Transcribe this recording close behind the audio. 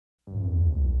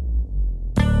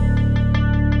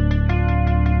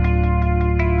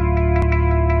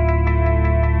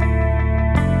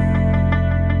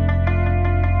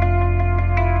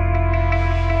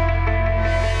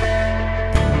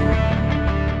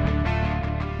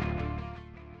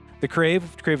The Crave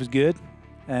was good,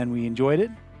 and we enjoyed it.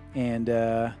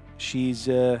 And she's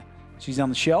on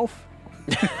the shelf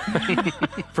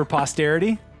for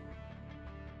posterity.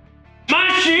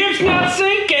 My ship's not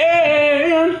sinking.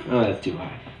 Oh, that's too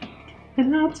high.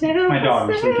 And I'll tell My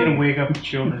daughter's myself. gonna wake up the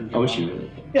children. Oh, she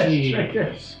really?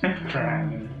 Yes.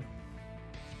 Trying.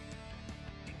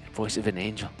 Voice of an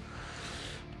angel.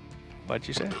 What'd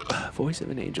you say? Voice of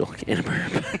an angel in a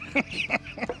burp.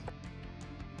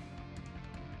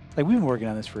 Like, we've been working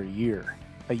on this for a year.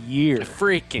 A A year.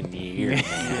 freaking year.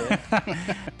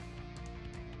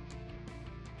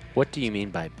 What do you mean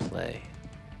by play?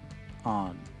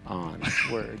 On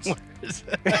words. Words.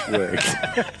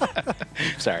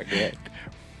 Sorry, go ahead.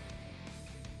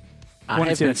 I When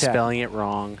have it's in been attack. spelling it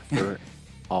wrong for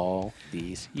all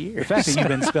these years. The fact that you've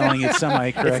been spelling it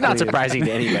semi-correctly. It's not surprising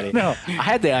to anybody. No. I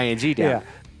had the ing down. Yeah.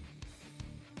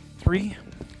 3,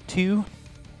 2,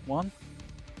 1.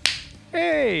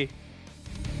 Hey.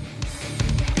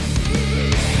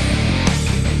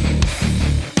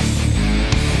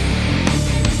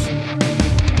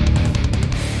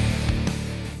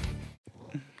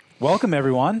 Welcome,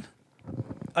 everyone.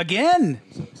 Again.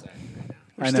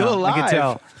 We're still alive.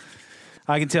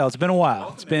 I can tell. It's been a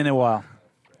while.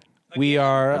 We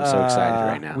are. I'm so excited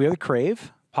right now. We are the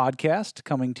Crave podcast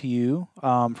coming to you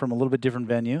from a little bit different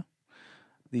venue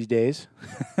these days.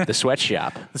 The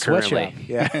sweatshop. The currently.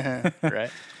 sweatshop. Yeah.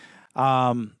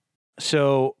 Right.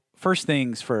 So first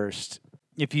things first.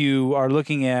 If you are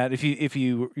looking at if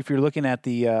you're looking at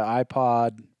the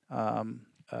iPod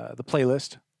the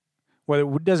playlist, whether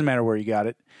it doesn't matter where you got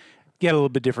it, get a little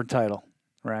bit different title,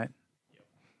 right?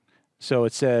 So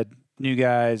it said new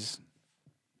guys,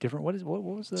 different. What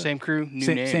was the Same crew, new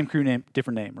same, name. same crew name,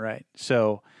 different name, right?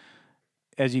 So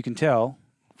as you can tell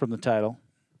from the title,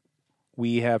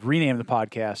 we have renamed the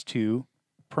podcast to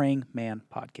Praying Man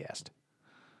Podcast.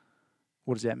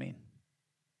 What does that mean?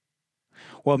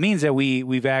 Well, it means that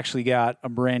we've actually got a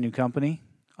brand new company.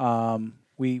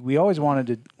 We always wanted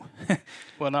to.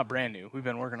 Well, not brand new. We've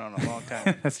been working on it a long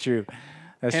time. That's true.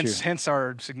 That's true. Hence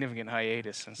our significant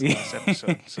hiatus since the last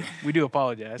episode. So we do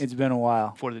apologize It's been a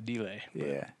while. for the delay.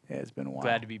 Yeah, it's been a while.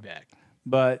 Glad to be back.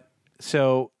 But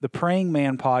so the Praying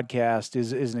Man Podcast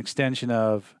is an extension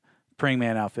of Praying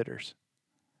Man Outfitters,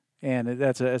 and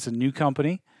it's a new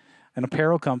company, an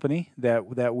apparel company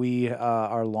that we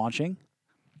are launching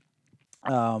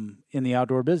in the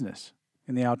outdoor business,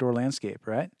 in the outdoor landscape,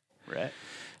 right? Right.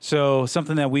 So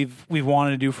something that we've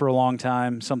wanted to do for a long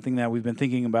time, something that we've been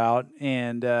thinking about,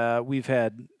 and we've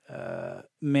had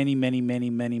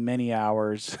many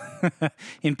hours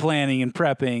in planning and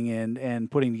prepping and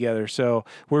putting together. So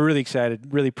we're really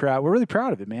excited, really proud. We're really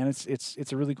proud of it, man.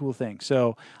 It's a really cool thing.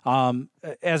 So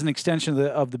as an extension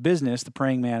of the business, the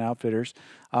Praying Man Outfitters,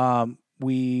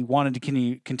 we wanted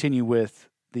to continue with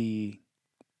the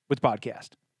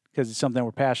podcast, because it's something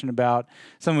we're passionate about,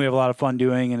 something we have a lot of fun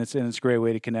doing, and it's a great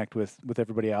way to connect with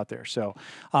everybody out there. So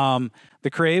the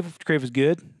Crave was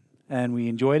good, and we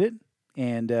enjoyed it,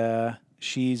 and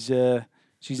she's on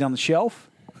the shelf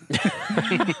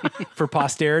for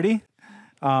posterity.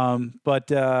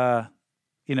 But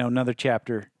another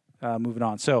chapter moving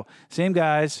on. So same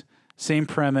guys, same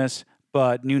premise,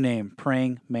 but new name: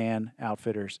 Praying Man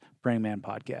Outfitters, Praying Man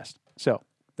Podcast. So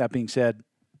that being said,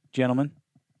 gentlemen,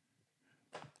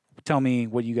 tell me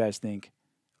what you guys think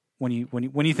when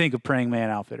you think of Praying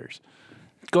Man Outfitters.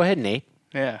 Go ahead, Nate.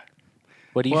 Yeah.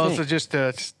 What do you Well, think? so just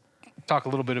to talk a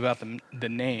little bit about the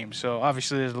name. So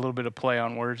obviously there's a little bit of play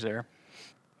on words there.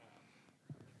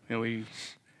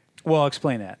 Well,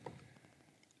 explain that.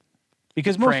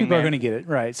 Because most Praying people are Man. going to get it,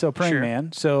 right? So Praying Sure.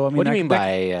 Man. So I mean, What do you mean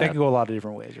by, that can go a lot of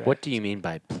different ways, right? What do you mean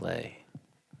by play?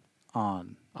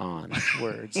 On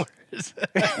words?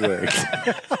 Words.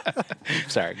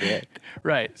 Sorry, go ahead.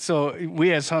 Right. So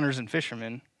we as hunters and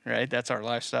fishermen, right? That's our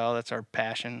lifestyle. That's our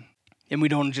passion. And we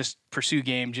don't just pursue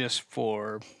game just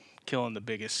for killing the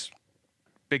biggest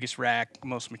rack,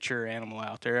 most mature animal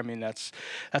out there. I mean, that's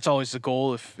always the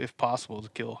goal, if possible, to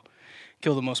kill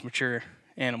the most mature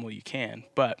animal you can.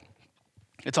 But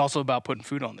it's also about putting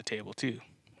food on the table too.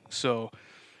 So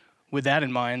with that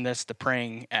in mind, that's the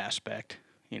preying aspect.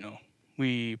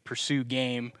 We pursue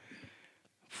game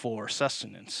for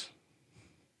sustenance.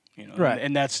 Right.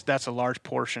 And that's a large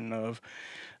portion of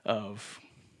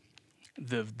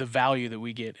the value that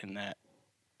we get in that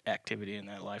activity and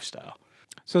that lifestyle.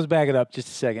 So let's back it up just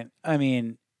a second. I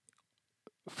mean,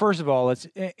 first of all,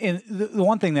 the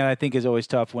one thing that I think is always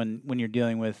tough when you're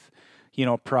dealing with,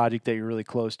 a project that you're really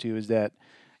close to, is that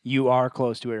you are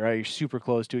close to it, right? You're super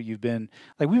close to it. We've been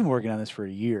working on this for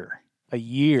a year. A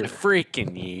year. A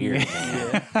freaking year.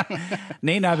 Man.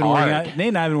 Nate and I've been working on. Nate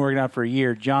and I've been working on it for a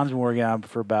year. John's been working on it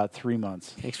for about 3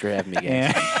 months. Thanks for having me,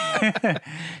 guys. And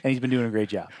he's been doing a great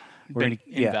job. Been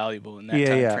invaluable in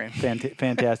that time frame.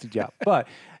 Fantastic job. But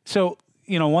so,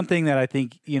 one thing that I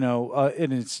think,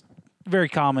 and it's very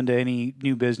common to any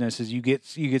new business is you get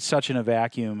such in a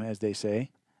vacuum, as they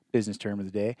say, business term of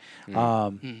the day.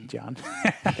 John.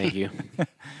 Thank you.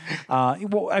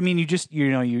 Well, I mean, you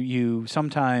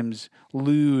sometimes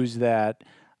lose that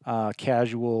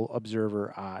casual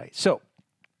observer eye. So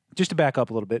just to back up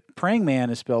a little bit, praying man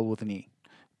is spelled with an E,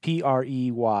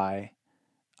 Preying,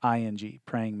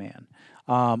 praying man,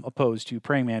 opposed to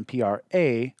praying man,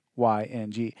 Praying.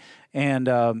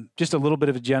 And just a little bit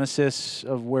of a genesis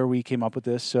of where we came up with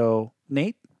this. So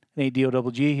Nate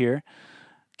D-O-G here,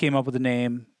 came up with the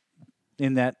name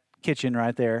in that kitchen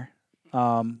right there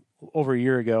over a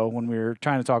year ago when we were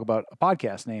trying to talk about a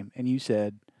podcast name, and you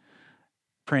said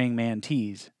Praying Man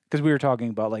Tees, because we were talking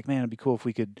about like, man, it'd be cool if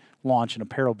we could launch an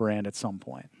apparel brand at some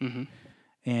point. Mm-hmm.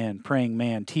 And Praying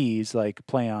Man Tees, like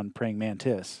play on Praying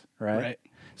Mantis, right? Right.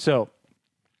 So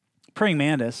Praying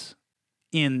Mantis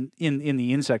in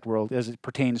the insect world, as it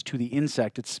pertains to the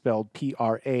insect, it's spelled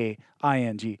Praying,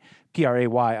 Praying,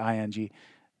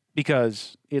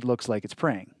 because it looks like it's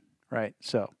praying, right?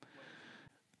 So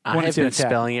I have been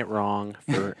spelling it wrong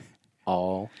for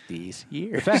all these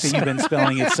years. The fact that you've been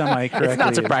spelling it semi-correctly. It's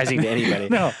not surprising to anybody.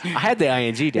 No. I had the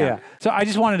ing down. Yeah. So I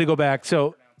just wanted to go back.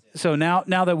 So now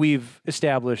that we've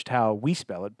established how we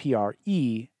spell it,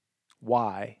 Preying,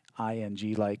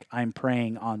 like I'm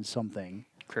praying on something.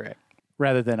 Correct.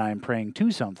 Rather than I'm praying to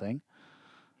something.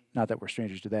 Not that we're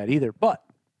strangers to that either, but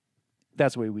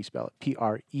that's the way we spell it.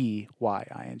 Preying.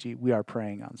 We are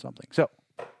praying on something. So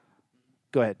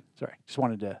go ahead. Sorry. Just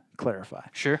wanted to clarify.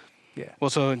 Sure. Yeah.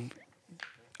 Well, so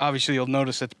obviously you'll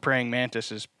notice that the praying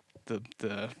mantis is the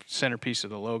centerpiece of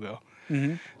the logo.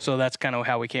 Mm-hmm. So that's kind of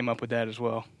how we came up with that as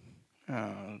well.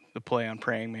 The play on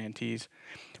praying mantis.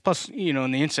 Plus,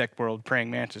 in the insect world, praying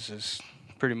mantis is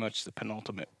pretty much the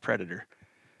penultimate predator.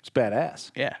 It's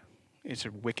badass. Yeah. It's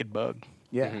a wicked bug.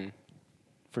 Yeah. Mm-hmm.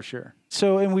 For sure.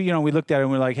 So, and we looked at it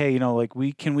and we're like, hey,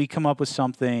 can we come up with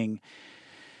something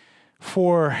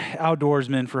for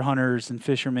outdoorsmen, for hunters and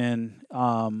fishermen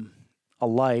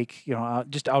alike,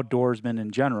 just outdoorsmen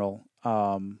in general,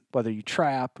 whether you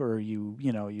trap or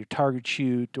you target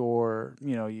shoot or,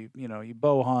 you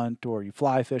bow hunt or you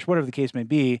fly fish, whatever the case may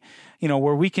be,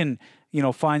 where we can,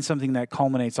 find something that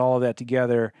culminates all of that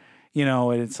together,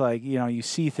 and it's like, you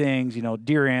see things,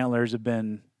 deer antlers have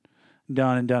been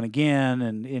done and done again.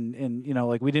 And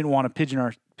like we didn't want to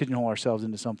pigeonhole ourselves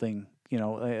into something,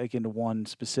 like into one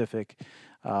specific,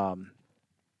 type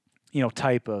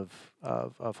of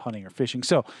hunting or fishing.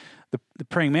 So the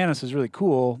praying mantis is really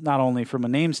cool, not only from a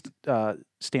name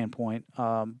standpoint,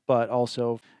 but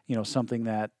also, something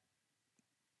that,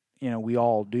 we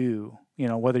all do,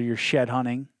 whether you're shed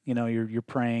hunting, you're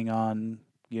preying on,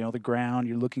 the ground,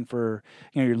 you're looking for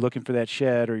that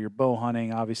shed, or you're bow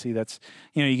hunting. Obviously that's,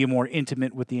 you get more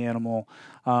intimate with the animal,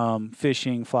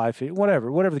 fishing, fly fish,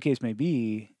 whatever the case may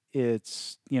be.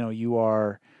 It's, you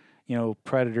are,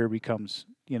 predator becomes,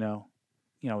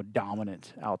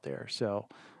 dominant out there. So,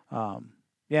 it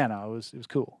was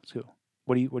cool. It's cool.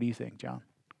 What do you think, John?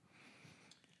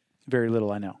 Very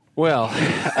little, I know. Well,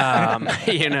 if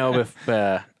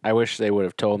I wish they would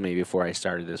have told me before I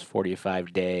started this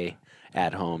 45-day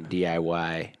at-home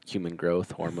DIY human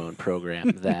growth hormone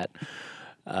program that,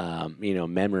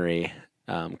 memory,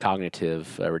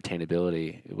 cognitive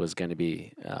retainability was going to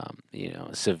be,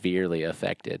 severely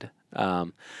affected.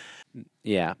 The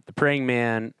Praying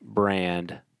Man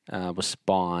brand was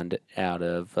spawned out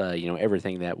of,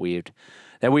 everything that we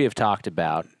have talked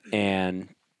about, and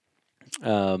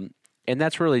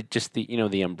that's really just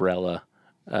the umbrella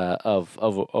of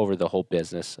over the whole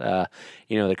business. The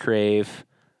crave.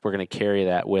 We're going to carry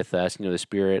that with us, the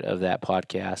spirit of that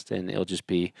podcast, and it'll just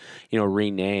be,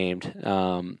 renamed.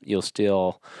 You'll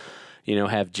still,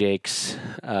 have Jake's,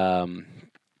 Mohawk.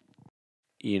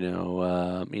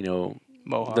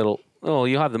 little. Oh,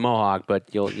 you'll have the Mohawk,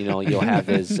 but you'll have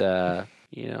his, for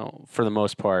the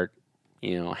most part,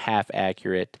 half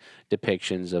accurate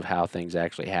depictions of how things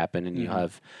actually happen, and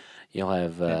you'll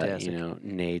have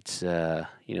Nate's,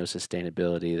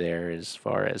 sustainability there as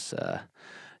far as.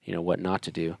 What not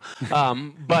to do. So you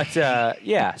mean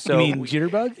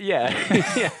jitterbug? Yeah.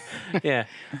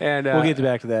 And we'll get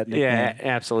back to that. Yeah,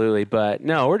 absolutely. But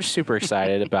no, we're just super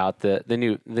excited about the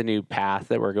new path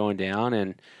that we're going down,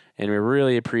 and we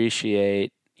really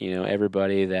appreciate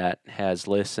everybody that has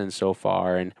listened so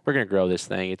far, and we're going to grow this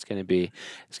thing. It's going to be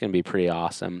pretty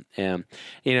awesome. And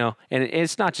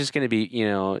it's not just going to be,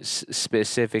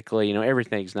 specifically,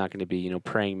 everything's not going to be,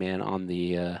 Praying Man on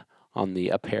the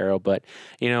apparel, but,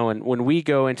 when we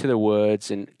go into the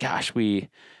woods and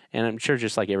and I'm sure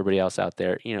just like everybody else out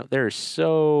there, there are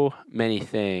so many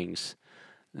things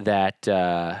that,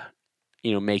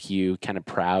 make you kind of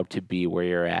proud to be where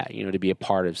you're at, to be a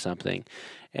part of something.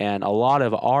 And a lot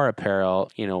of our apparel,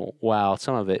 while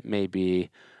some of it may be,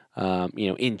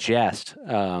 in jest,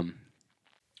 but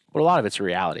a lot of it's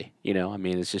reality,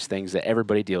 it's just things that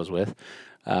everybody deals with.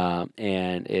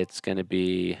 And it's going to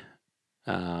be,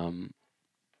 really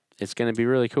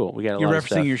cool. We got You're lot of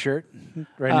stuff. referencing your shirt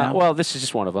right now? Well, this is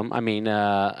just one of them. I mean,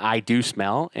 I do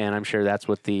smell, and I'm sure that's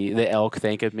what the elk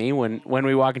think of me when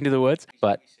we walk into the woods.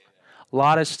 But a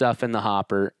lot of stuff in the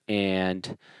hopper,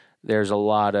 and there's a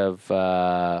lot of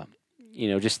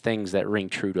just things that ring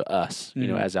true to us,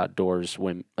 as outdoors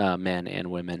men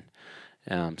and women.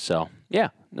 So yeah,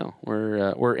 no,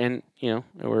 we're in,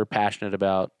 we're passionate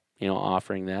about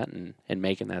offering that and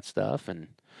making that stuff, and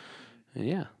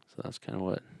yeah, so that's kind of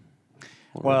what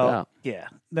we're about. Yeah.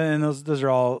 Then those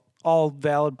are all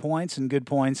valid points and good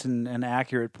points and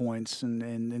accurate points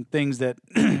and things that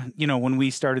when we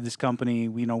started this company,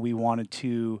 we wanted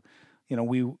to,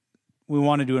 we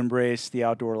wanted to embrace the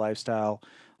outdoor lifestyle.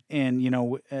 And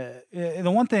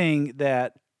the one thing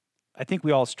that I think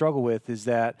we all struggle with is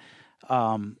that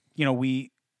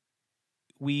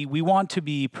we want to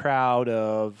be proud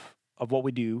of what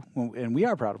we do, and we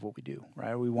are proud of what we do,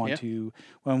 right? We want to,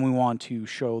 when we want to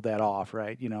show that off,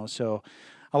 right? So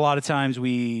a lot of times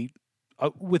we,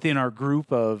 within our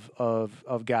group of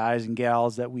guys and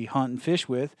gals that we hunt and fish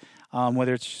with,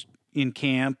 whether it's in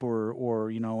camp or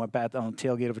on the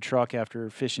tailgate of a truck after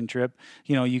a fishing trip,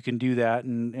 you can do that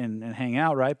and hang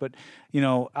out, right? But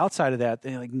outside of that,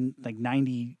 like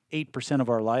 98% of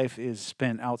our life is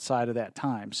spent outside of that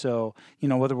time. So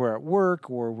whether we're at work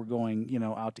or we're going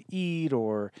out to eat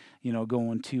or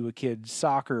going to a kid's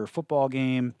soccer or football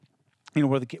game,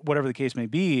 whatever the case may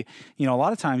be, a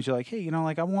lot of times you're like, hey,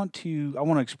 I want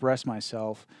to express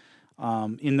myself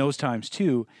in those times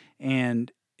too,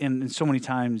 and so many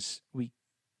times we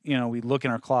look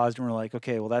in our closet and we're like,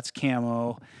 okay, well that's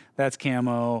camo, that's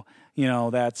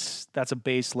a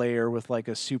base layer with like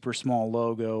a super small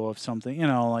logo of something,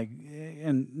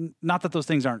 and not that those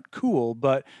things aren't cool,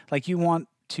 but like you want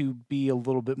to be a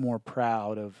little bit more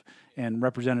proud of and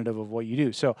representative of what you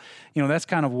do. So, that's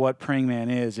kind of what Praying Man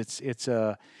is. It's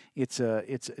a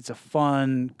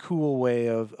fun, cool way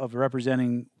of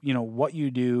representing, what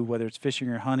you do, whether it's fishing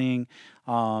or hunting,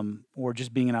 or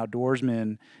just being an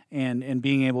outdoorsman and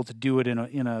being able to do it in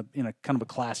a kind of a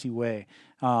classy way.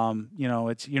 You're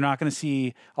not going to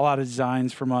see a lot of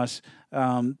designs from us,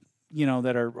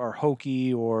 that are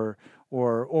hokey or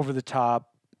over the top,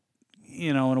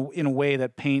 in a way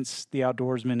that paints the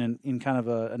outdoorsman in kind of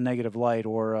a negative light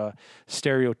or a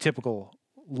stereotypical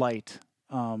light.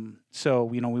 So,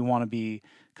 we want to be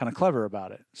kind of clever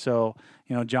about it. So,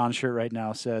 John's shirt right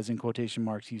now says, in quotation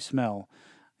marks, "You smell,"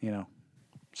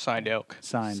 signed elk.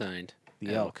 Signed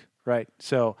the elk. Right.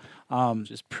 So,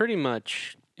 just pretty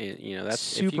much, that's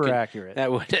super accurate.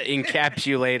 That would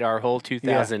encapsulate our whole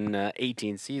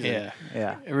 2018 season.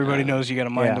 Yeah. Everybody knows you got to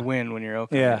mind the wind when you're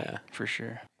elk. Yeah, for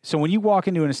sure. So when you walk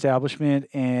into an establishment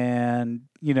and,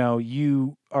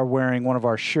 you are wearing one of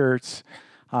our shirts,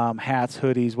 hats,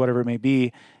 hoodies, whatever it may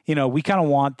be, we kind of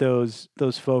want those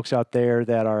folks out there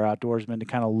that are outdoorsmen to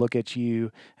kind of look at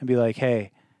you and be like, hey,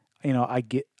 I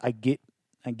get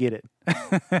it.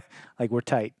 Like, we're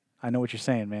tight. I know what you're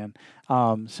saying, man.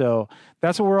 So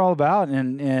that's what we're all about.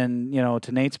 And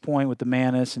to Nate's point with the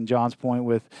Manus and John's point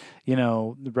with,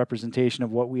 the representation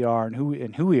of what we are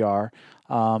and who we are,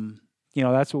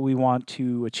 that's what we want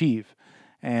to achieve.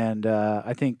 And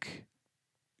I think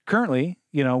currently,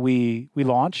 we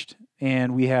launched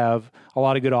and we have a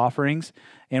lot of good offerings,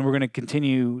 and we're going to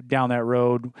continue down that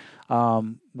road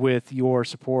with your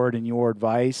support and your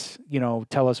advice.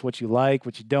 Tell us what you like,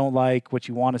 what you don't like, what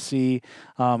you want to see.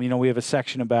 We have a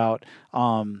section about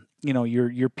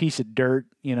your piece of dirt,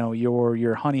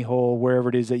 your honey hole, wherever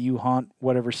it is that you hunt,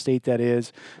 whatever state that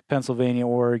is, Pennsylvania,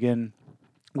 Oregon,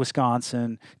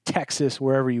 Wisconsin, Texas,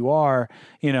 wherever you are.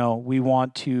 We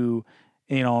want to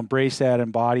embrace that,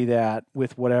 embody that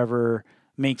with whatever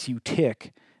makes you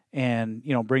tick, and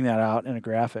bring that out in a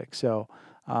graphic. So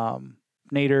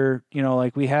Nader,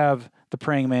 like we have the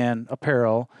Praying Man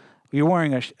apparel. You're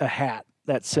wearing a hat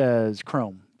that says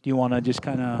Chrome. Do you want to just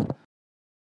kind of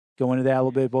go into that a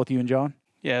little bit, both you and John?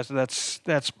 Yeah, so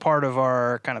that's part of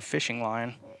our kind of fishing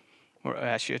line. or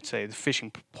I should say the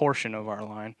fishing portion of our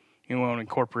line. We want to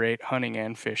incorporate hunting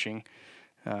and fishing.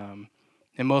 And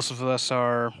most of us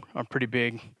are pretty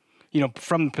big.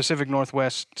 From the Pacific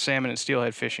Northwest, salmon and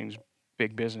steelhead fishing is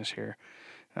big business here.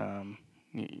 A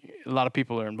lot of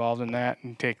people are involved in that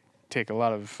and take a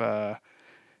lot of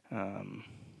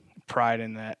pride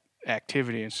in that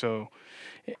activity. And so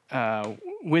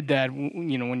with that,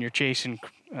 when you're chasing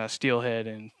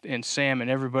steelhead and salmon,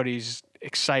 everybody's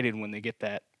excited when they get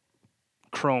that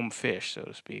chrome fish, so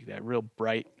to speak, that real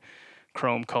bright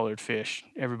chrome colored fish.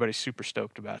 Everybody's super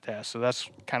stoked about that. So that's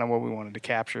kind of what we wanted to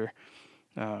capture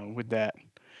with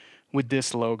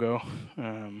this logo.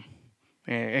 And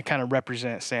it kind of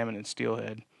represents salmon and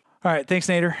steelhead. All right. Thanks,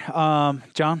 Nader.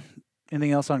 John,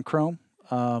 anything else on chrome?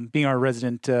 Being our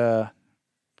resident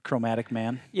chromatic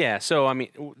man. Yeah. So I mean,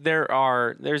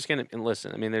 there's gonna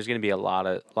be a lot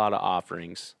of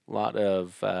offerings, a lot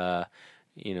of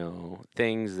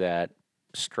things that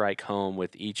strike home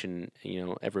with each and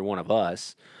every one of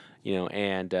us,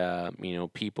 and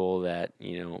people that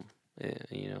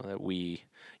that we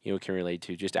can relate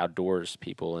to, just outdoors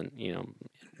people, and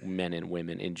men and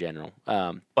women in general.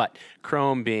 But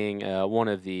chrome being one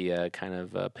of the kind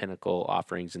of pinnacle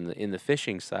offerings in the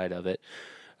fishing side of it,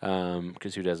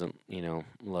 because who doesn't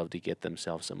love to get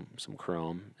themselves some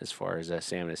chrome as far as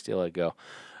salmon and steelhead go.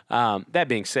 That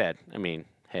being said, I mean,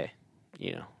 hey,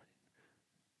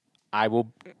 I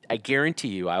guarantee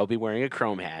you I will be wearing a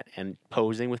chrome hat and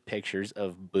posing with pictures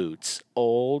of boots,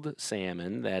 old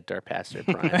salmon that are past their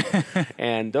prime.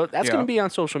 And that's going to be on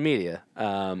social media.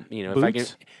 If I can,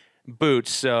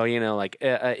 boots, so, like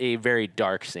a very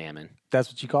dark salmon. That's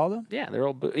what you call them? Yeah, they're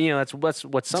old boots. That's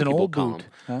what some people call them.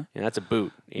 Huh? That's a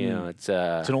boot. It's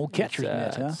an old catcher's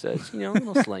mitt, huh? It's a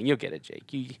little slang. You'll get it,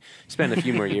 Jake. You spend a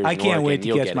few more years I in can't Oregon, wait to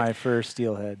you'll catch get my it. first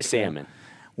steelhead. Salmon.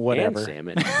 Whatever. And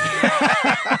salmon.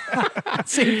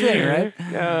 Same thing, right?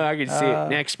 I can see it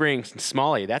next spring.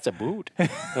 Smalley, that's a boot.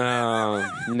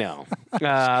 No.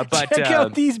 But check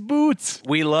out these boots.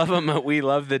 We love them. We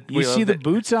love the. You see the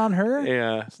boots on her?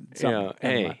 Yeah.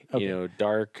 Hey, okay.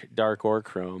 dark or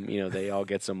chrome. They all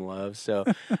get some love. So,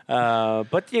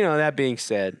 but that being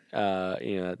said,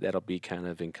 that'll be kind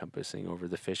of encompassing over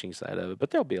the fishing side of it.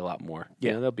 But there'll be a lot more.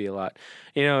 Yeah, there'll be a lot.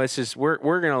 It's just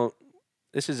we're gonna.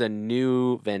 This is a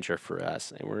new venture for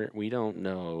us, and we don't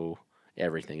know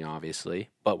everything, obviously,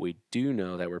 but we do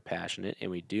know that we're passionate, and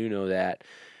we do know that,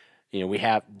 we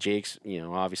have Jake's,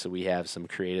 obviously we have some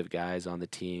creative guys on the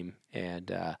team, and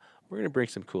we're going to bring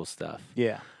some cool stuff.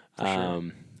 Yeah,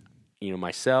 for sure.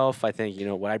 Myself, I think,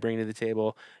 what I bring to the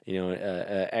table,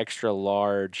 extra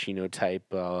large,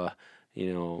 type,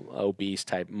 obese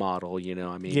type model,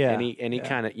 any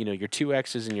kind of, your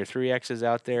 2Xs and your 3Xs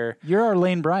out there. You're our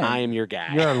Lane Bryant. I am your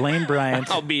guy. You're our Lane Bryant.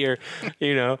 I'll be your,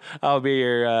 we'll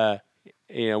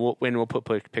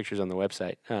put pictures on the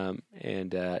website.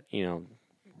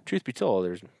 Truth be told,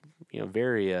 there's,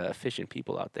 very efficient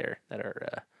people out there that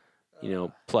are,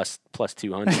 plus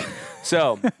 200.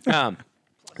 So,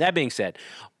 that being said,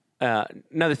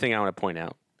 another thing I want to point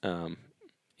out,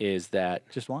 is that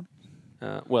just one.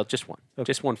 Just one. Okay.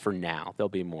 Just one for now. There'll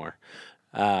be more.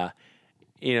 Something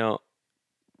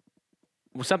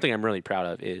I'm really proud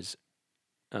of is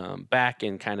back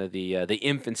in kind of the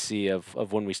infancy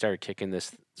of when we started kicking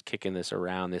this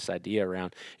idea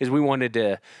around, is we wanted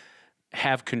to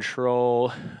have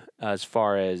control as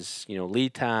far as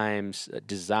lead times,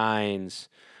 designs,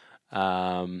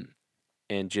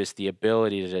 and just the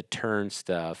ability to turn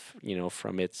stuff,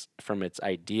 from its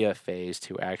idea phase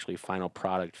to actually final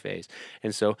product phase.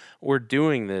 And so we're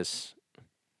doing this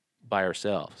by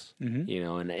ourselves,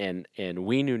 and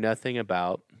we knew nothing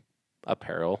about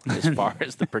apparel as far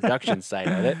as the production side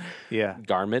of it. Yeah.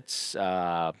 Garments,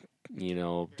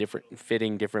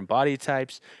 different body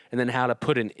types, and then how to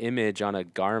put an image on a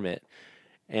garment.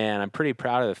 And I'm pretty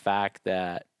proud of the fact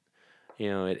that,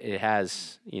 it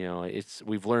has,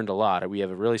 we've learned a lot. We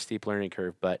have a really steep learning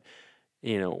curve, but,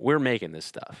 we're making this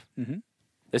stuff. Mm-hmm.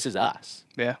 This is us.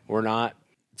 Yeah. We're not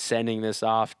sending this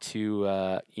off to,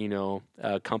 a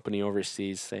company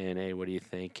overseas saying, hey, what do you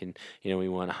think? And, we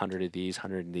want 100 of these.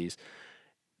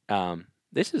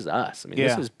 This is us. I mean,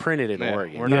 This is printed in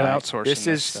Oregon. We're not outsourcing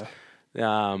this stuff.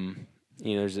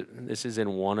 This is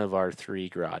in one of our 3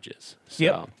 garages. So,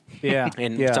 yep. Yeah.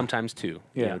 And sometimes 2.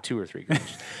 2 or 3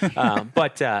 garages.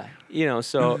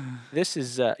 So this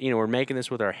is we're making this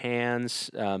with our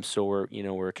hands. So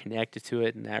we're connected to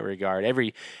it in that regard.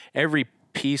 Every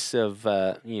piece of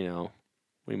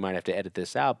we might have to edit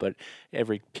this out, but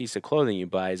every piece of clothing you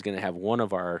buy is going to have one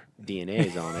of our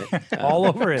DNAs on it. All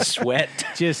over it. Sweat,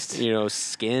 Just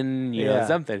skin, you know,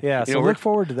 something. Yeah, you so know, look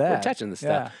forward to that. We're touching the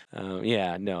stuff.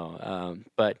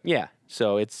 But yeah,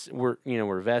 so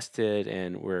we're vested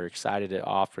and we're excited to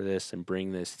offer this and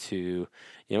bring this to,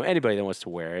 you know, anybody that wants to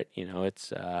wear it. You know,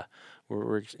 it's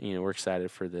we're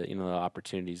excited for the, you know, the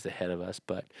opportunities ahead of us.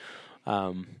 But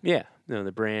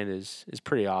the brand is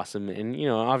pretty awesome. And, you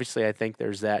know, obviously I think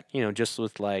there's that, you know, just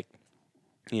with like,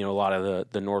 you know, a lot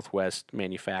of the Northwest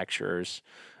manufacturers,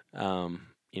 you know,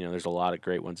 there's a lot of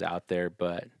great ones out there,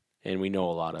 and we know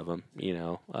a lot of them, you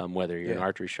know, whether you're an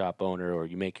archery shop owner or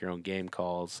you make your own game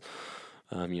calls,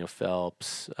 you know,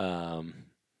 Phelps,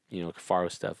 you know, Faro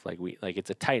stuff, like it's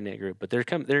a tight knit group, but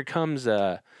there comes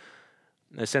a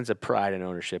sense of pride and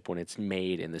ownership when it's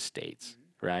made in the States.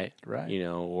 Right. You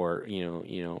know, or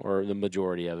the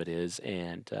majority of it is,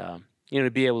 and you know,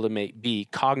 to be able to be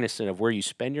cognizant of where you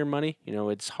spend your money. You know,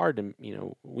 it's hard to, you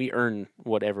know, we earn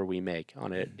whatever we make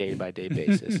on a day by day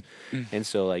basis, and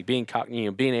so like being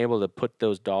able to put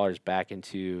those dollars back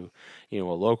into, you know,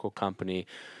 a local company.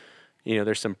 You know,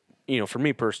 there's some, you know, for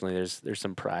me personally, there's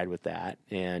some pride with that,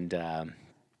 and So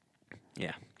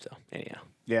anyhow,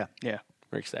 yeah.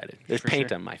 we're excited. There's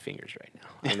paint on my fingers right now.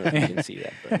 I don't know if you can see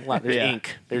that, but there's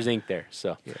ink. There's ink there.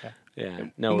 So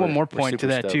no. One more point to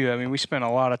that stoked. too. I mean, we spent a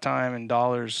lot of time and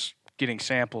dollars getting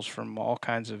samples from all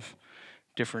kinds of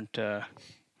different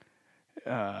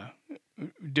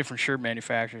shirt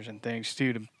manufacturers and things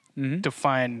too to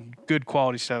find good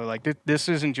quality stuff. Like this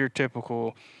isn't your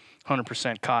typical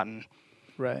 100% cotton,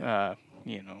 Right.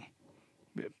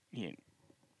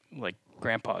 Like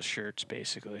grandpa's shirts,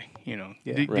 basically. You know,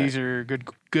 Yeah. these are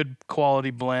good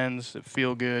quality blends that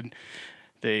feel good.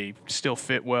 They still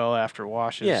fit well after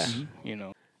washes. Yeah. You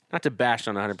know, Not to bash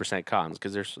on 100% cottons,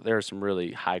 because there are some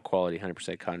really high quality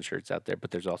 100% cotton shirts out there, but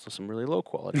there's also some really low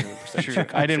quality 100% sure.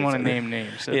 cotton I didn't shirts want to out there. name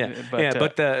names.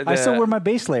 But I still wear my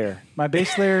base layer. My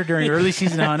base layer during early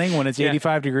season hunting when it's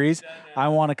 85 degrees. I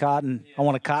want a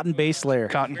cotton base layer.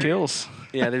 cotton kills.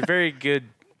 there's very good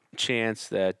chance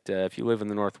that if you live in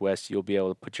the Northwest, you'll be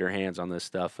able to put your hands on this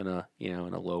stuff in a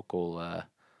local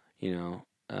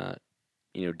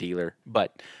dealer.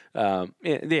 But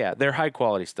they're high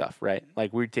quality stuff, right?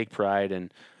 Like we take pride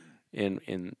in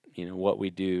what we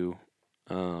do,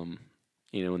 not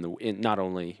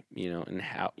only in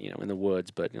how in the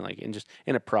woods, but in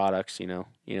the products,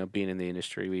 being in the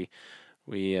industry,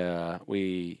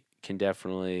 we can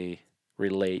definitely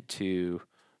relate to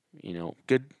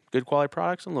good quality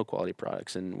products and low quality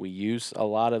products, and we use a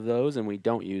lot of those, and we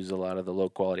don't use a lot of the low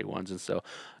quality ones, and so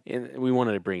we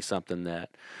wanted to bring something that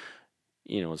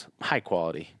is high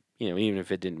quality, even if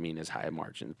it didn't mean as high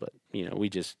margins, but we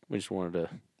just wanted to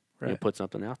put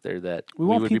something out there that we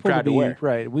want would be people proud to wear.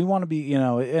 Right. We want to be,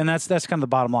 and that's kind of the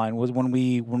bottom line was when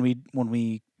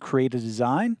we create a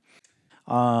design,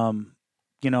 and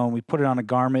we put it on a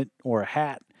garment or a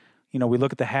hat. We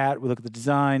look at the hat, we look at the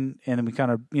design, and then we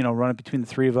kind of, run it between the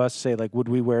three of us, say, like, would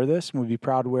we wear this? And would we be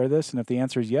proud to wear this? And if the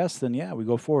answer is yes, then yeah, we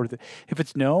go forward with it. If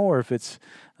it's no, or if it's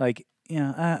like,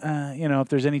 if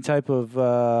there's any type of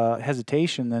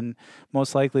hesitation, then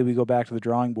most likely we go back to the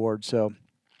drawing board. So,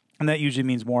 and that usually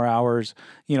means more hours,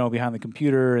 behind the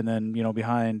computer, and then,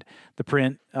 behind the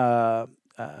print, the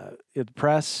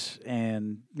press,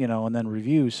 and and then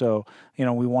review. So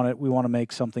we want to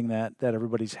make something that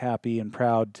everybody's happy and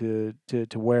proud to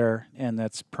wear, and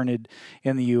that's printed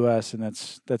in the U.S. and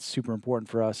that's super important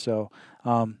for us. So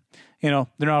they're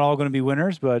not all going to be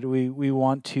winners, but we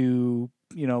want to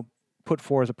put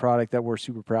forth a product that we're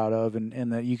super proud of,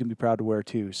 and that you can be proud to wear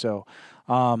too. So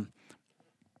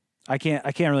I can't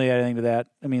really add anything to that.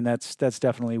 I mean, that's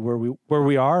definitely where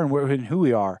we are and who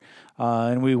we are,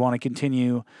 and we want to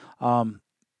continue.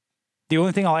 The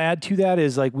only thing I'll add to that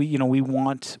is like we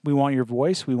want your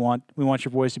voice. We want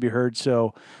your voice to be heard.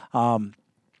 So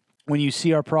when you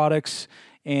see our products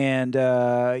and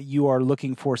you are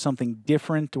looking for something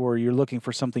different, or you're looking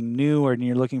for something new, or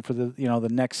you're looking for the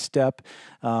next step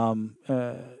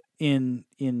in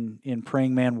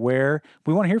Praying Man wear,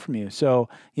 we want to hear from you. So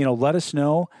let us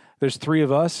know. There's three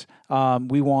of us.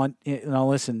 We want,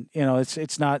 listen,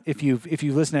 it's not, if you've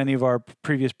listened to any of our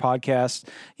previous podcasts,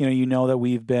 you know that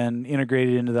we've been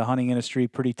integrated into the hunting industry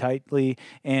pretty tightly,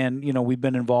 and, we've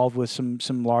been involved with some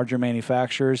larger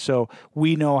manufacturers. So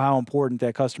we know how important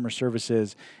that customer service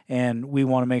is, and we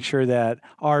want to make sure that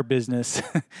our business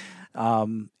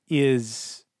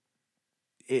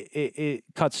it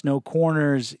cuts no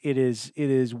corners. It is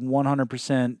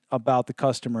 100% about the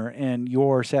customer, and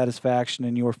your satisfaction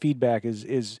and your feedback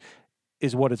is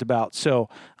is what it's about. So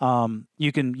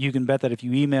you can bet that if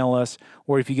you email us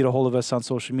or if you get a hold of us on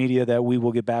social media, that we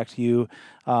will get back to you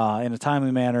in a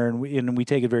timely manner, and we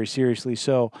take it very seriously.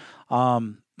 So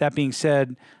that being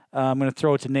said, I'm going to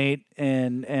throw it to Nate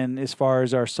and as far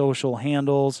as our social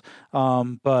handles.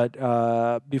 But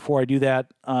before I do that,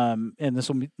 and this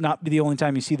will not be the only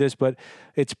time you see this, but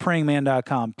it's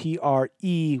prayingman.com,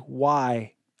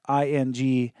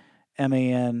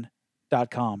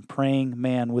 PREYINGMAN.com,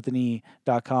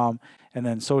 prayingman.com, and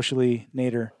then socially,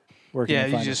 Nader, where can Yeah, you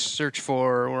you find just us? search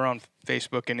for, we're on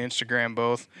Facebook and Instagram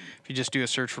both. If you just do a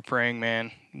search for Praying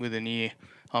Man with an E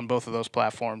on both of those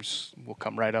platforms, we'll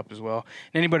come right up as well.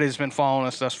 And anybody that's been following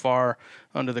us thus far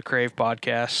under the Crave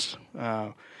podcast,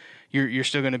 you're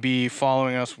still going to be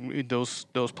following us.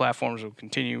 Those platforms will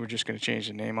continue. We're just going to change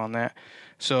the name on that.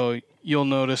 So you'll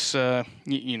notice,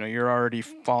 you're already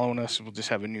following us. We'll just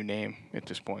have a new name at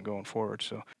this point going forward.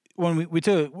 So When we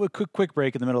took a quick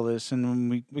break in the middle of this, and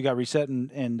when we got reset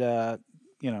and kind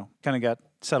of got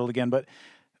settled again. But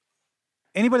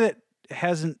anybody that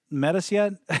hasn't met us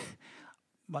yet,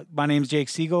 my name's Jake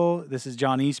Siegel. This is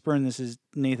John Eastburn. This is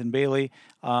Nathan Bailey.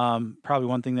 Probably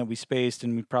one thing that we spaced,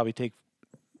 and we probably take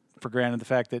for granted the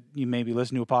fact that you maybe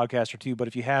listen to a podcast or two. But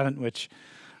if you haven't, which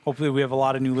hopefully we have a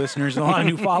lot of new listeners and a lot of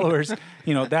new followers,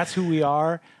 that's who we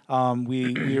are.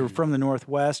 We are from the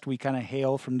Northwest. We kind of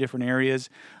hail from different areas.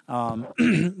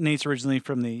 Nate's originally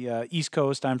from the East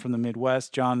Coast. I'm from the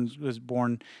Midwest. John was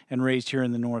born and raised here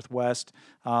in the Northwest,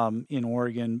 in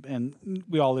Oregon, and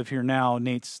we all live here now.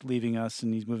 Nate's leaving us,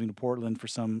 and he's moving to Portland for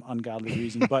some ungodly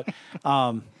reason. But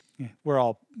we're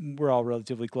all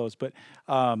relatively close. But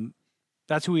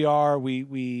that's who we are.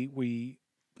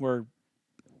 We're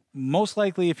most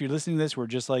likely, if you're listening to this, we're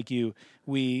just like you.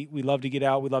 We love to get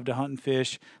out. We love to hunt and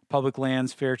fish, public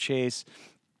lands, fair chase.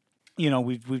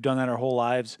 We've done that our whole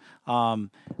lives.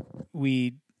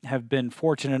 We have been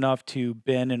fortunate enough to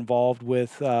been involved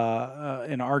with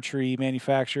an archery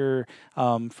manufacturer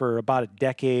for about a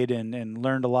decade and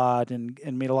learned a lot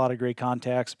and made a lot of great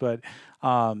contacts. But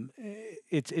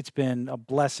it's been a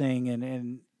blessing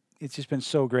and it's just been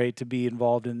so great to be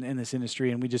involved in this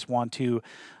industry, and we just want to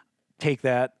take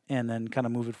that and then kind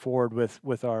of move it forward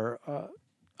with our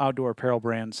outdoor apparel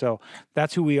brand. So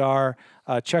that's who we are.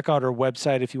 Check out our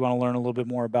website if you want to learn a little bit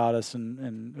more about us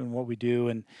and what we do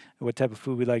and what type of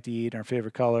food we like to eat and our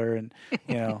favorite color and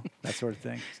that sort of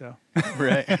thing. So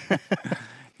right.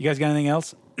 You guys got anything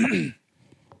else?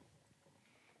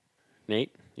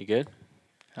 Nate, you good?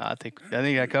 I think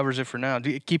that covers it for now.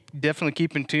 Definitely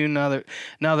keep in tune now that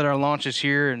our launch is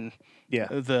here and Yeah,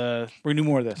 we're gonna do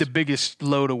more of this. The biggest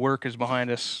load of work is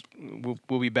behind us.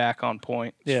 We'll be back on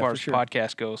point as far as sure. the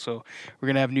podcast goes. So we're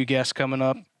gonna have new guests coming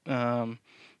up,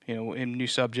 in new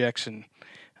subjects, and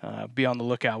be on the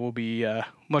lookout. We'll be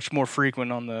much more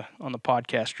frequent on the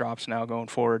podcast drops now going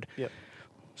forward. Yep.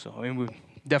 So we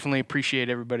definitely appreciate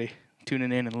everybody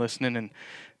tuning in and listening and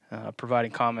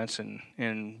providing comments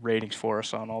and ratings for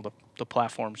us on all the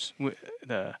platforms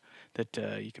that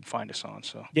you can find us on.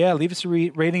 So yeah, leave us a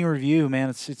rating and review, man.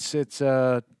 It's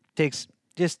takes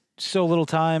just so little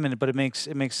time, but it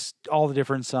makes all the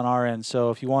difference on our end.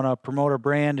 So if you want to promote our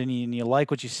brand and you like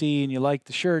what you see and you like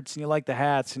the shirts and you like the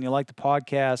hats and you like the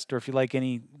podcast, or if you like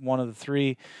any one of the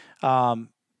three,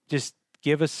 just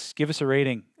give us a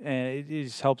rating, and it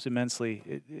just helps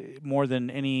immensely. More than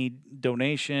any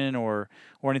donation or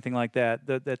anything like that.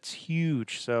 That's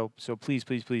huge. So please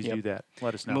do that.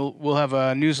 Let us know. We'll have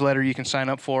a newsletter you can sign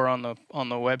up for on the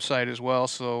website as well,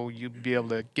 so you'll be able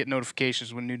to get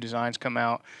notifications when new designs come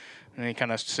out and any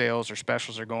kind of sales or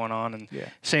specials are going on. And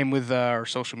same with our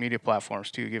social media platforms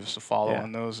too. Give us a follow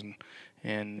on those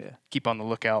and keep on the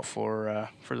lookout for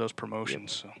those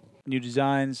promotions. So. New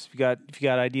designs. If you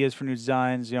got ideas for new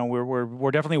designs,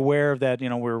 we're definitely aware of that.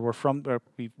 We're from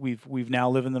we've now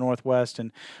live in the Northwest,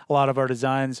 and a lot of our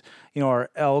designs,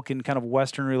 are elk and kind of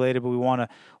Western related. But we want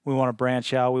to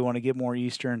branch out. We want to get more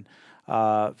Eastern.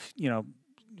 Walleye,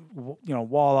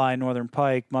 northern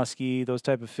pike, muskie, those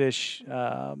type of fish.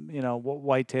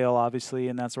 Whitetail, obviously,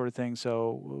 and that sort of thing.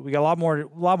 So we got a lot more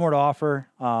to offer,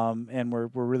 and we're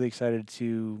really excited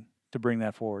to bring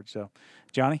that forward. So,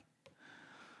 Johnny.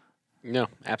 No,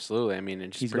 absolutely. I mean,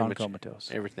 it's He's pretty gone much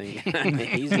comatose. everything.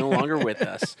 He's no longer with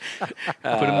us. Put him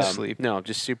to sleep. No,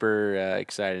 just super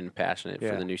excited and passionate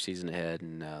for the new season ahead,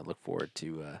 and look forward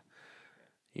to,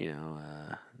 knocking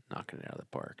it out of the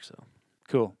park. So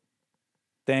cool.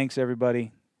 Thanks,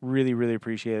 everybody. Really, really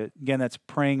appreciate it. Again, that's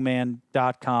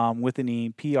prayingman.com with an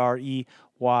E,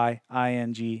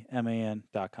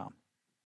 PREYINGMAN.com.